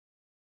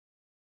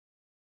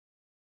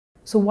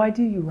So why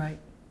do you write?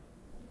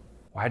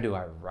 Why do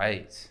I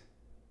write?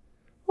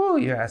 Oh,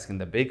 you're asking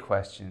the big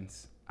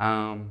questions.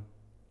 I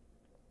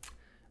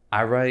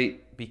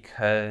write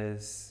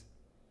because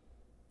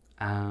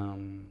I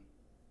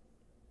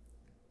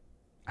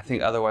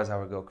think otherwise I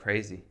would go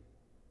crazy,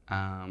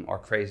 or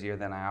crazier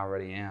than I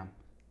already am.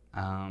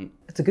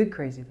 It's a good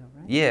crazy though,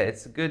 right? Yeah,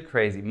 it's a good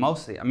crazy,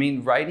 mostly. I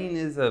mean, writing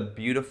is a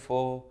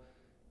beautiful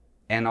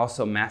and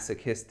also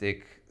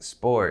masochistic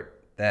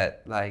sport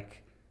that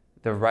like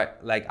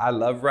I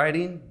love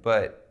writing,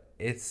 but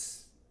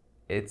it's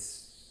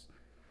let's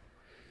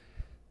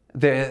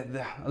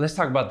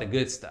talk about the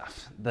good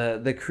stuff.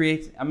 The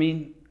create. I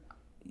mean,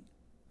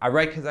 I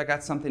write because I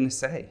got something to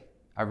say.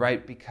 I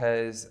write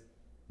because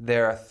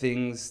there are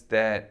things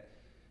that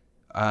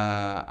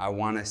I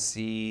want to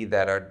see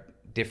that are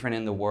different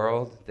in the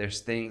world.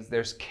 There's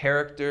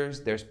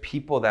characters, there's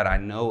people that I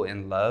know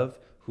and love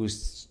whose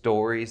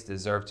stories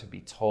deserve to be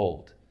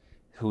told,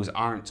 whose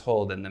aren't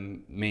told in the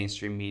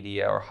mainstream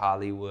media or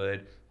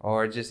Hollywood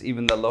or just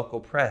even the local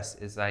press.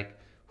 Is like,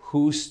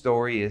 whose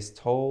story is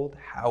told?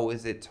 How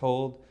is it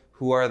told?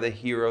 Who are the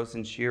heroes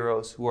and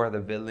sheroes? Who are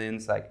the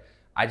villains? Like,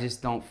 I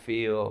just don't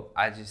feel,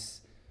 I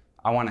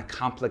want to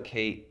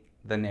complicate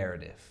the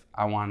narrative.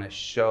 I want to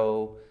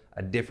show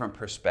a different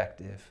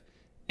perspective.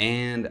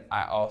 And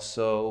I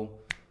also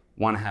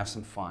want to have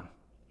some fun.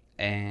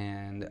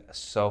 And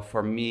so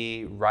for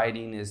me,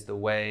 writing is the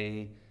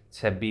way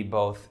to be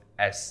both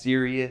as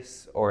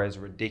serious or as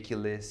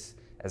ridiculous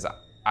as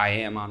I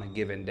am on a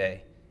given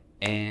day.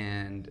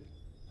 And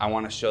I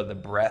want to show the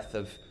breadth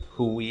of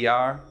who we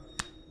are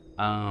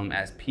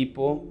as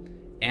people.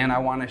 And I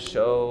want to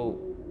show,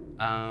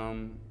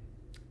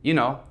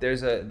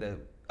 there's a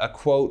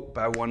quote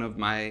by one of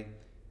my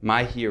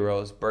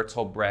heroes,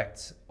 Bertolt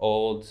Brecht,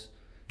 old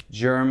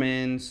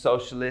German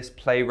socialist,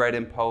 playwright,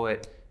 and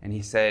poet. And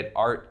he said,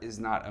 art is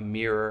not a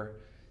mirror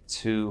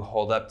to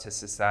hold up to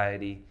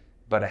society,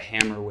 but a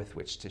hammer with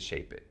which to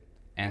shape it.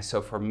 And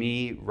so for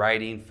me,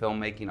 writing,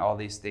 filmmaking, all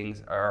these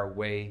things are a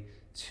way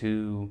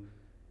to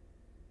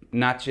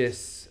not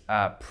just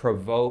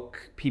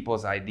provoke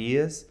people's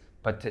ideas,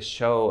 but to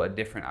show a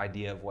different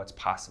idea of what's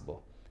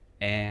possible.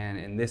 And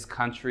in this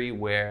country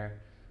where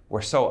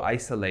we're so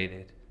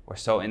isolated, we're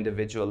so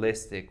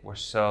individualistic, we're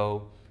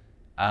so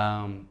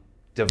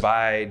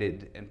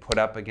divided and put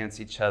up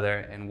against each other,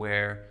 and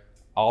where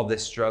all the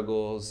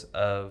struggles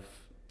of,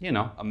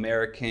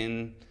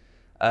 American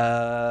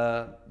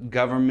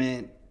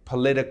government,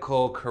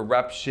 political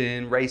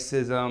corruption,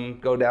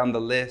 racism, go down the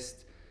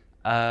list.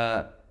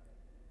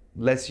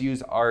 Let's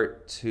use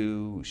art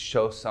to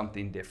show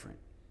something different,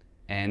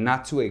 and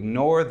not to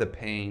ignore the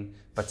pain,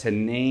 but to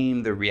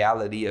name the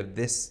reality of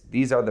this.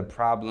 These are the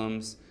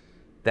problems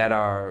that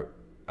are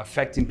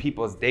affecting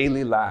people's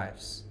daily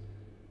lives.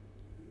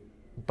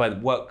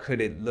 But what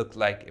could it look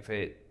like if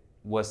it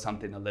was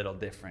something a little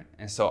different?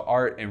 And so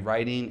art and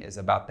writing is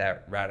about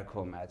that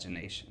radical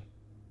imagination.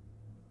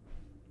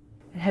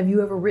 Have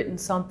you ever written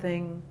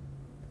something,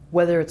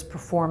 whether it's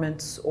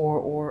performance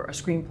or a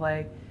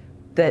screenplay,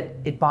 that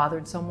it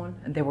bothered someone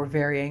and they were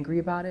very angry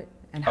about it?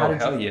 And how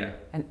hell yeah.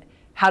 And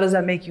how does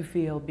that make you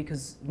feel?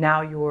 Because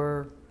now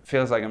you're...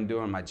 Feels like I'm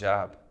doing my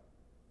job.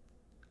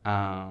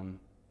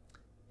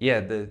 Yeah,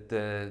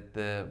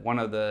 the one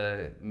of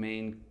the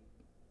main,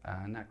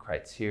 not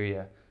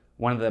criteria,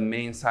 one of the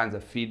main signs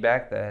of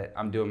feedback that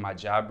I'm doing my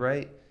job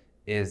right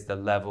is the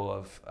level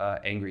of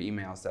angry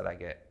emails that I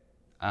get.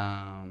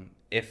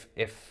 If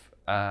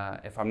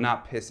I'm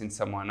not pissing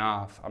someone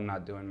off, I'm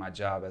not doing my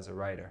job as a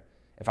writer.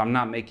 If I'm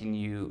not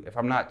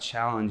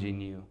challenging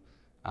you,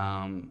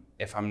 I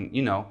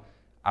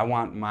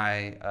want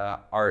my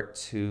art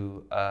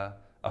to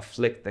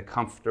afflict the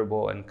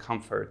comfortable and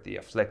comfort the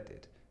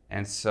afflicted.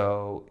 And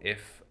so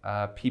if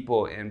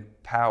people in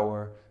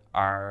power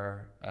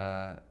are,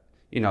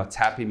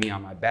 tapping me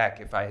on my back,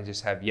 if I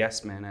just have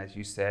yes men, as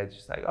you said,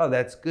 just like, oh,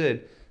 that's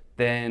good,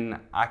 then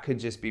I could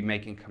just be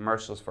making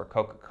commercials for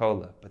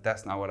Coca-Cola, but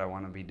that's not what I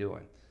want to be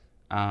doing.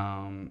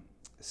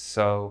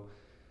 So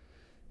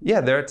yeah,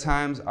 there are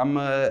times I'm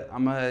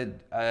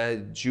a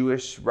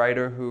Jewish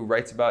writer who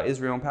writes about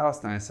Israel and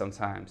Palestine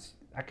sometimes.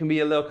 That can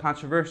be a little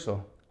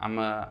controversial. I'm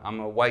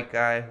a white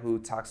guy who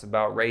talks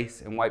about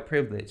race and white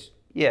privilege.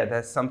 Yeah,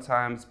 that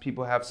sometimes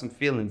people have some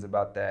feelings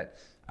about that.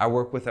 I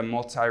work with a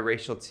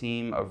multiracial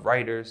team of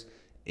writers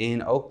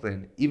in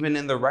Oakland. Even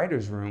in the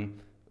writer's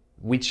room,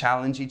 we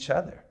challenge each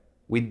other.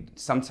 We're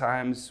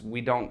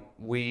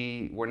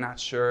not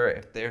sure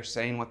if they're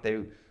saying what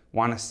they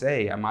want to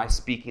say. Am I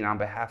speaking on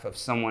behalf of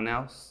someone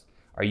else?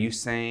 Are you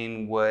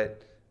saying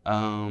what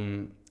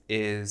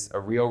is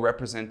a real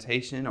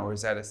representation, or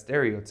is that a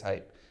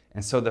stereotype?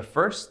 And so the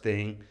first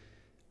thing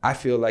I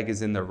feel like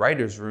is in the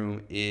writer's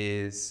room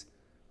is,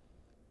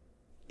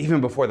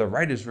 even before the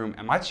writer's room,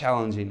 am I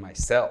challenging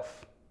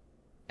myself?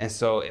 And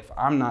so if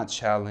I'm not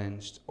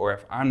challenged, or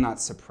if I'm not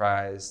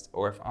surprised,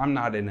 or if I'm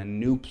not in a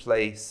new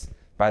place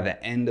by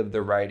the end of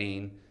the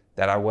writing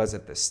that I was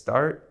at the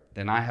start,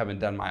 then I haven't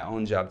done my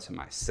own job to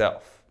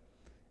myself.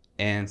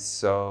 And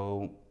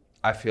so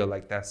I feel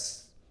like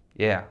that's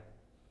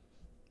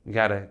We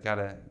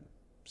gotta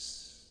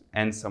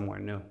end somewhere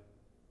new.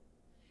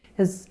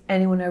 Has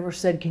anyone ever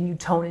said, can you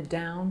tone it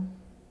down?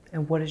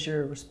 And what is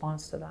your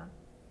response to that?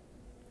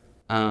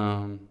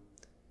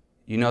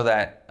 You know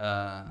that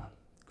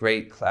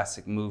great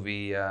classic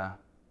movie,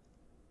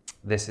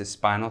 This Is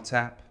Spinal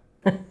Tap?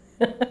 Yeah.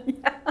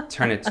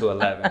 Turn it to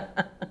 11.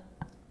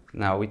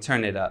 No, we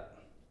turn it up.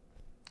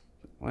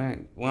 We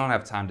don't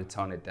have time to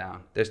tone it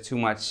down. There's too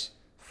much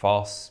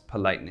false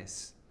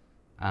politeness.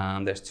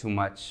 There's too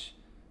much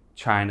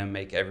trying to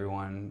make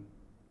everyone...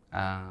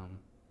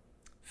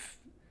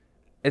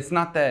 It's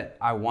not that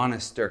I want to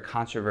stir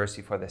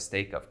controversy for the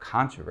sake of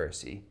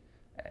controversy.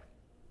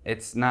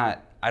 It's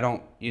not, I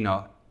don't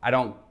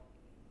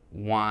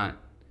want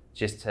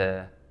just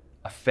to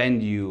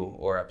offend you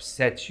or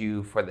upset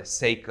you for the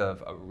sake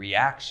of a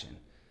reaction.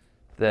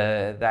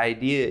 The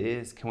idea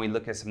is, can we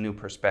look at some new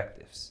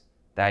perspectives?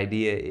 The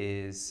idea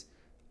is,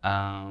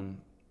 no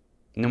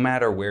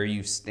matter where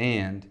you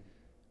stand,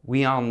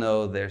 we all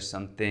know there's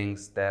some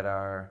things that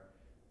are,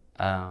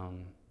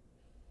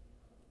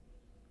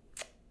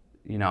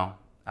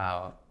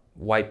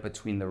 wiped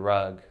between the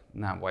rug,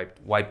 not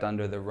wiped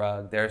under the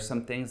rug. There are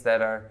some things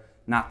that are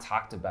not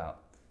talked about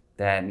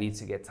that need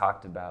to get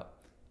talked about.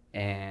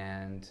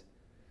 And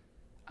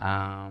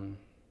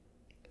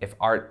if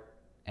art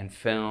and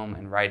film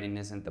and writing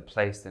isn't the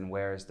place, then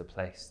where is the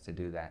place to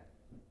do that?